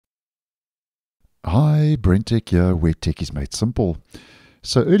Hi, BrenTech here, where tech is made simple.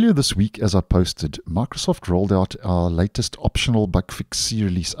 So earlier this week, as I posted, Microsoft rolled out our latest optional bug fix C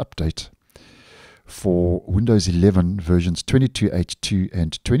release update for Windows 11 versions 22H2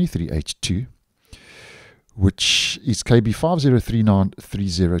 and 23H2, which is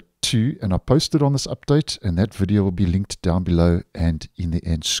KB5039302, and I posted on this update, and that video will be linked down below and in the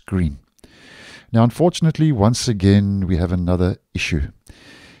end screen. Now, unfortunately, once again, we have another issue.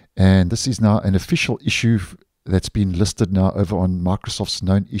 And this is now an official issue that's been listed now over on Microsoft's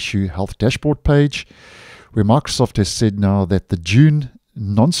known issue health dashboard page, where Microsoft has said now that the June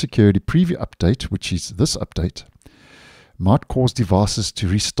non-security preview update, which is this update, might cause devices to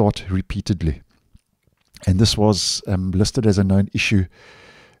restart repeatedly. And this was listed as a known issue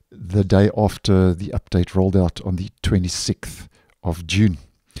the day after the update rolled out on the 26th of June.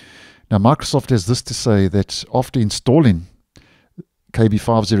 Now, Microsoft has this to say, that after installing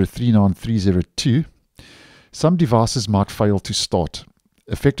KB5039302, some devices might fail to start.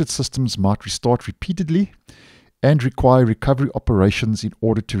 Affected systems might restart repeatedly and require recovery operations in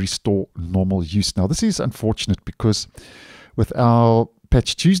order to restore normal use. Now, this is unfortunate because with our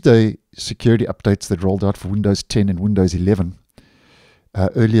Patch Tuesday security updates that rolled out for Windows 10 and Windows 11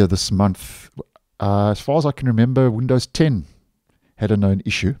 earlier this month, as far as I can remember, Windows 10 had a known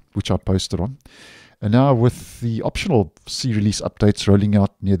issue, which I posted on. And now with the optional C release updates rolling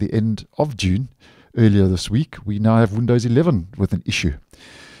out near the end of June, earlier this week, we now have Windows 11 with an issue.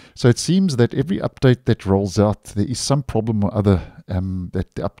 So it seems that every update that rolls out, there is some problem or other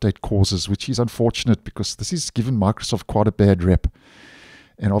that the update causes, which is unfortunate because this has given Microsoft quite a bad rep.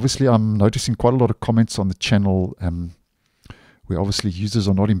 And obviously I'm noticing quite a lot of comments on the channel where obviously users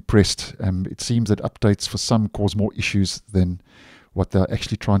are not impressed. It seems that updates for some cause more issues than what they're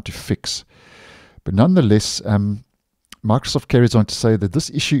actually trying to fix. But nonetheless, Microsoft carries on to say that this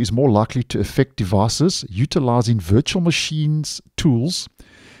issue is more likely to affect devices utilizing virtual machines tools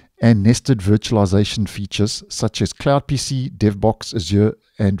and nested virtualization features such as CloudPC, DevBox, Azure,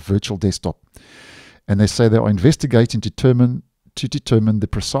 and Virtual Desktop. And they say they are investigating to determine the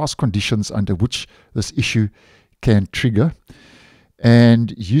precise conditions under which this issue can trigger.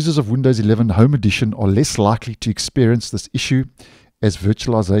 And users of Windows 11 Home Edition are less likely to experience this issue, as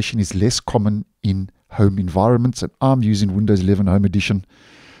virtualization is less common in home environments, and I'm using Windows 11 Home Edition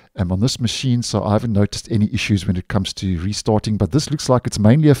on this machine, so I haven't noticed any issues when it comes to restarting, but this looks like it's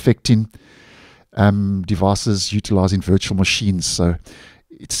mainly affecting devices utilizing virtual machines. So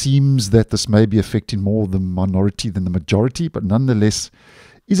it seems that this may be affecting more the minority than the majority, but nonetheless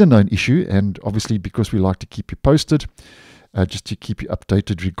is a known issue, and obviously because we like to keep you posted, just to keep you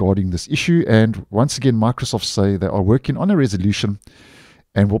updated regarding this issue. And once again, Microsoft say they are working on a resolution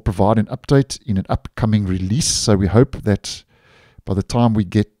and will provide an update in an upcoming release. So we hope that by the time we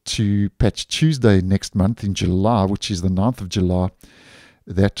get to Patch Tuesday next month in July, which is the 9th of July,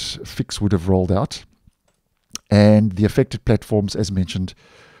 that fix would have rolled out. And the affected platforms, as mentioned,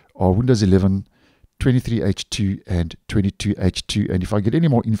 are Windows 11, 23H2 and 22H2. And if I get any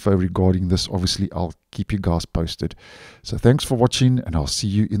more info regarding this, obviously I'll keep you guys posted. So thanks for watching, and I'll see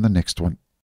you in the next one.